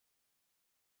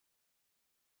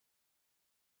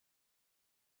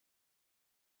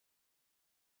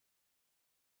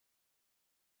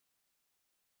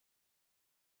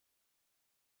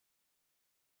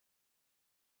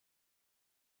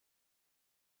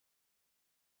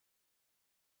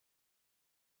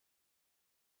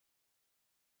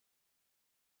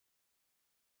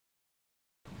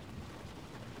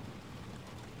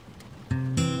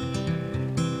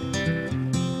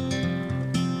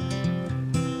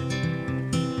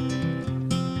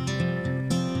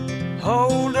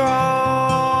Hold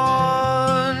on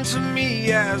to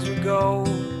me as we go,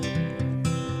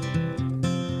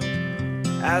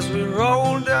 as we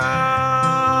roll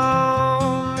down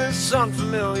this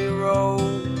unfamiliar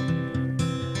road.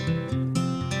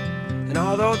 And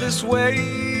although this wave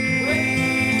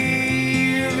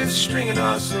is stringing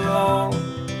us along,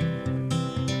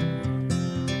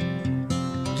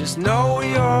 just know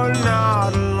you're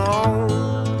not alone,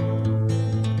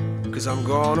 'cause I'm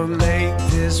gonna make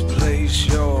this place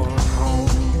your home.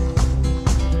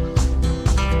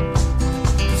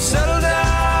 Settle down,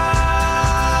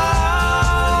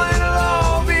 it'll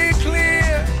all be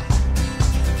clear.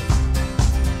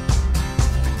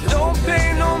 Don't pay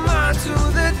no mind to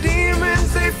the demons,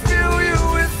 they fill you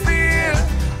with fear.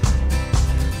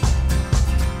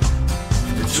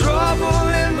 The trouble,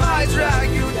 it might drag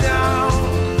you down.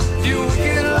 You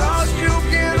get lost, you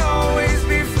can always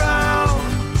be found.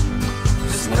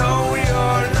 Just know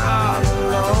you're not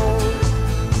alone,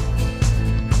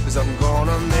 'cause I'm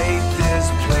gonna make this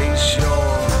place your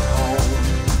home.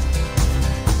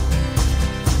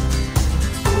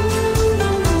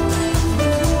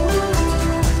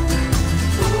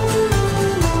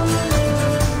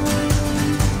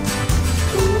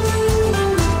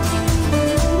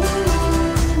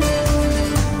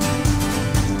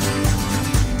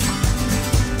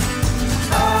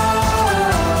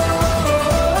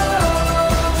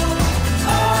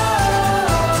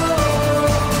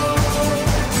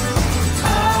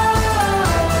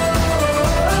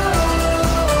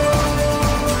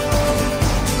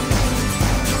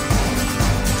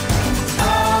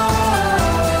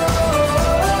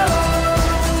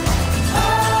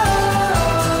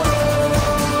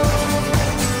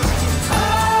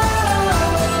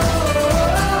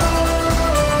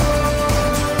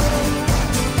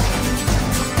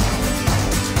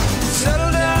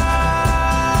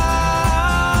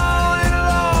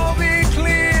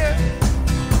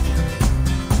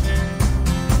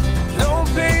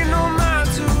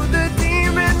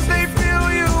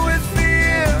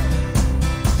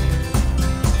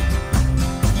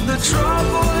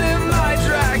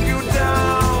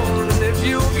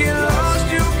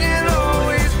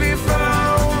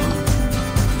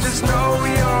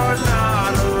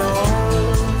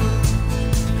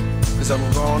 I'm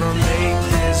gonna make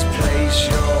this place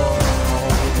your home.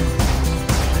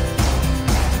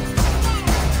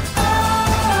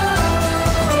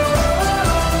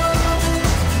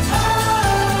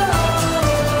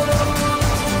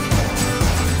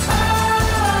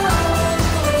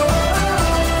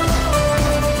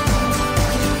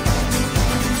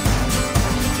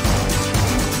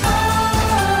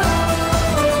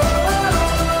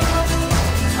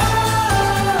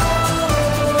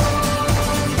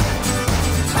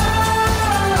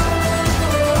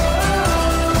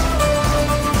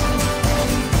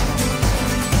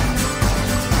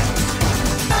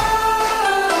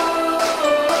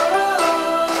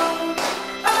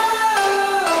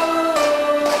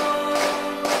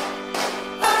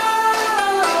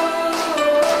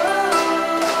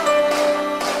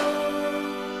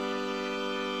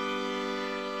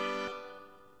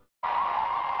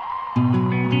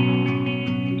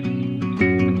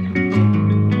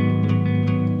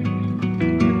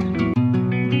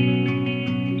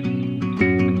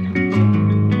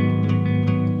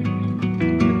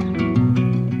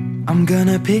 I'm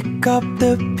gonna pick up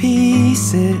the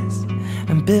pieces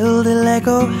and build a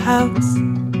Lego house.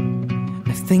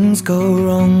 If things go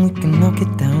wrong, we can knock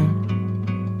it down.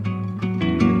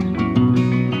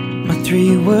 My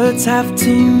 3 words have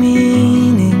 2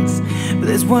 meanings, but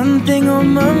there's one thing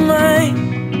on my mind.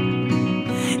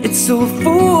 It's all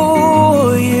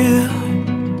for you.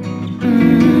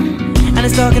 And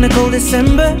it's dark in a cold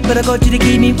December, but I got you to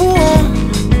keep me warm.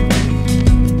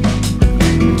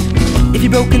 If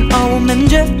you're broken, I will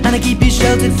mend you, and I keep you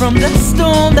sheltered from the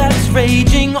storm that's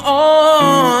raging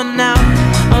on. Now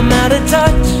I'm out of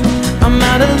touch, I'm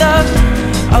out of love.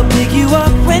 I'll pick you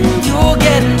up when you're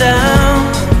getting down.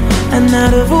 And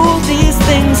out of all these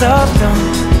things I've done,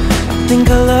 I think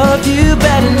I love you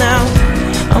better now.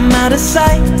 I'm out of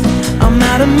sight, I'm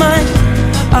out of mind.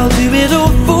 I'll do it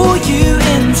all for you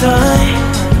in time.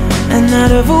 And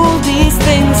out of all these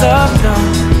things I've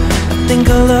done, I think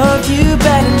I love you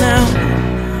better now.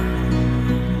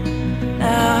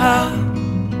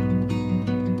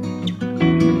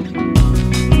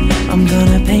 I'm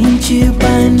gonna paint you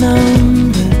by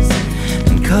numbers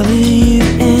and color you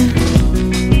in.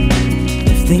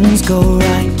 If things go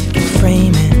right, we can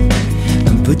frame it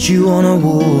and put you on a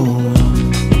wall.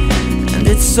 And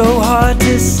it's so hard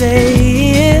to say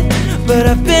it, but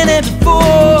I've been it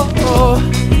before.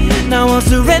 Now I'll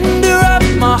surrender up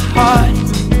my heart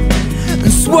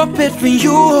for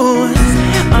yours.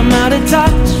 I'm out of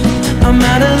touch, I'm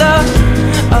out of love.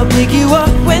 I'll pick you up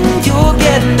when you're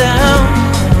getting down.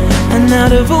 And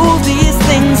out of all these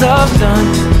things I've done,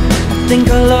 I think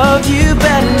I love you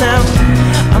better now.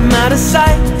 I'm out of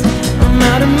sight, I'm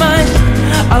out of mind.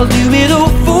 I'll do it all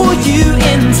for you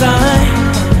in time.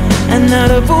 And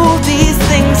out of all these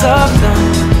things I've done,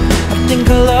 I think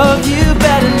I love you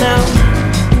better now.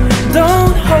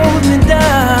 Don't hold me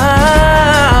down.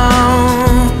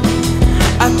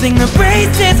 I think the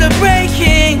braces are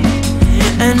breaking,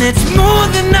 and it's more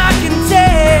than I can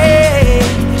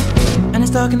take. And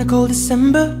it's dark in the cold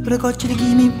December, but I got you to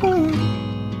give me room.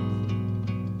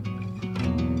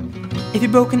 If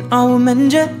you're broken, I will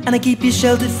mend you, and I keep you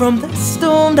sheltered from the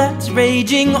storm that's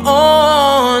raging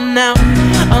on. Now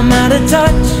I'm out of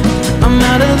touch, I'm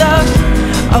out of love.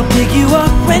 I'll pick you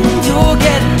up when you're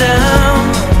getting down.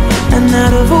 And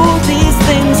out of all these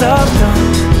things I've done,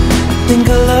 I think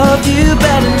I love you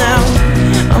better now.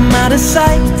 I'm out of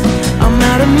sight, I'm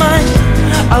out of mind.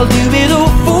 I'll do it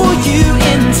all for you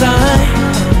in time.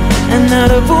 And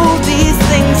out of all these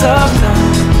things I've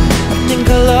done, I think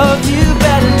I love you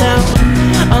better now.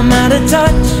 I'm out of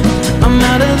touch, I'm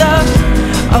out of love.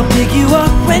 I'll pick you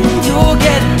up when you're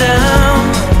getting down.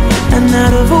 And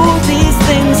out of all these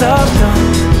things I've done,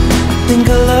 I think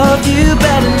I love you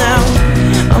better now.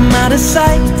 I'm out of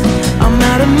sight, I'm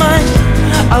out of mind.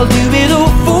 I'll do it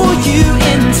all for you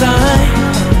in time.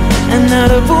 And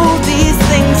out of all these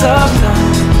things I've done,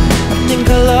 I think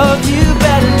I love you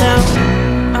better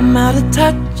now. I'm out of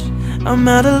touch, I'm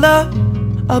out of love.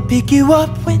 I'll pick you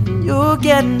up when you're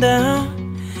getting down.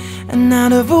 And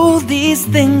out of all these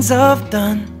things I've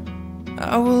done,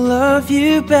 I will love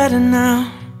you better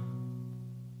now.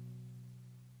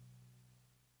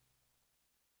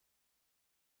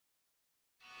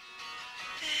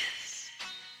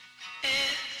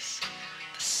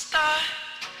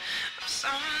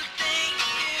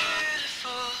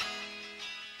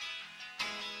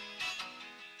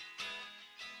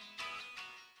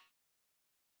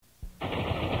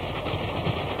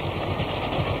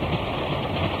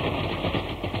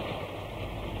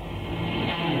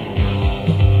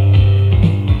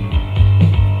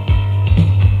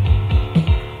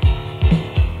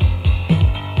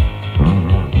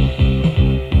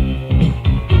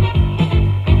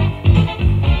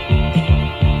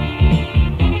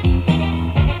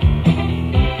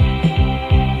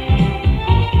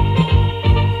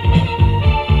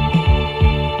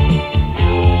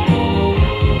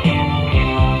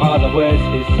 Wears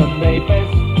his Sunday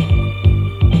best.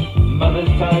 Mother's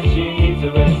tired, she needs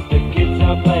a rest. The kids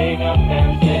are playing up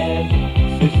downstairs.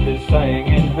 Sister's sighing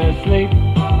in her sleep.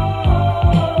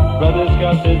 Brother's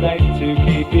got a date to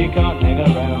keep, he can't hang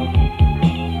around.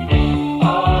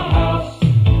 Our house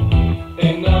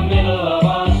in the middle of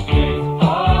our street.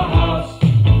 Our house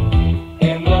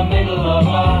in the middle of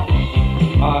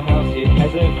our house. It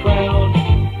has a crowd.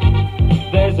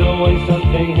 There's always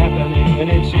something happening, and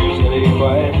it's usually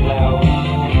quite loud.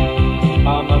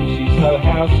 Our mum, she's so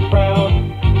house proud.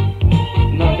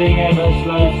 Nothing ever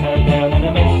slows her down, and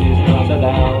a mess is not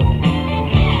allowed.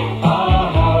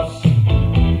 Our house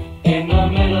in the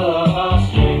middle of our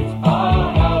street.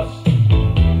 Our house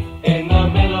in the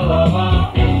middle of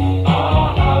our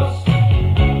house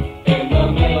in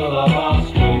the middle of our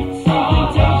street.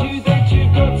 Somebody tells you that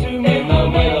you've got to in the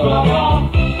middle of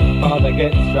our. Father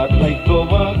gets up late for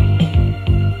work.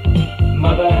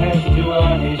 Mother has to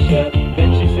iron his shirt.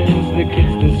 Then she sends the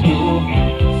kids to school,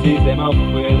 sees them off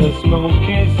with a small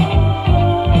kiss.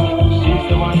 She's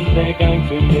the one they're going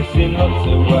to miss in lots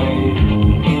of ways.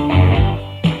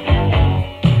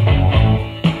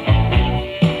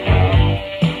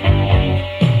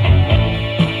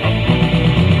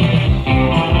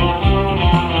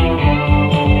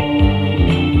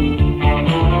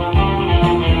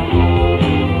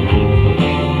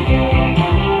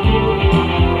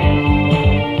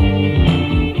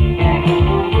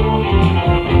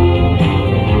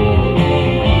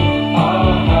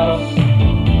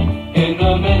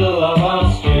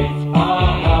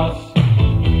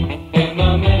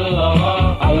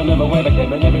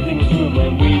 And everything was smooth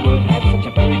when we would have such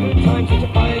a very good time, such a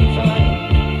fine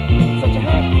time, such a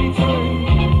happy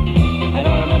time. And I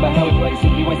remember how we'd play,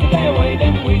 simply waste the day away,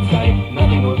 then we'd say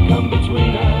nothing would come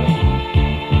between us,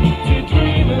 two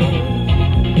dreamers.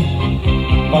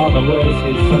 Father wears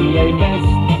his Sunday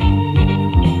best.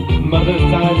 Mother's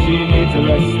tired, she needs a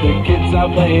rest. The kids are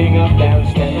playing up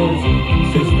downstairs.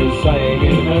 Sister's sighing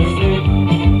in her sleep.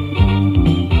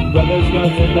 Brother's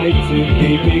got a date to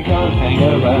keep, he can't hang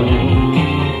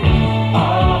around.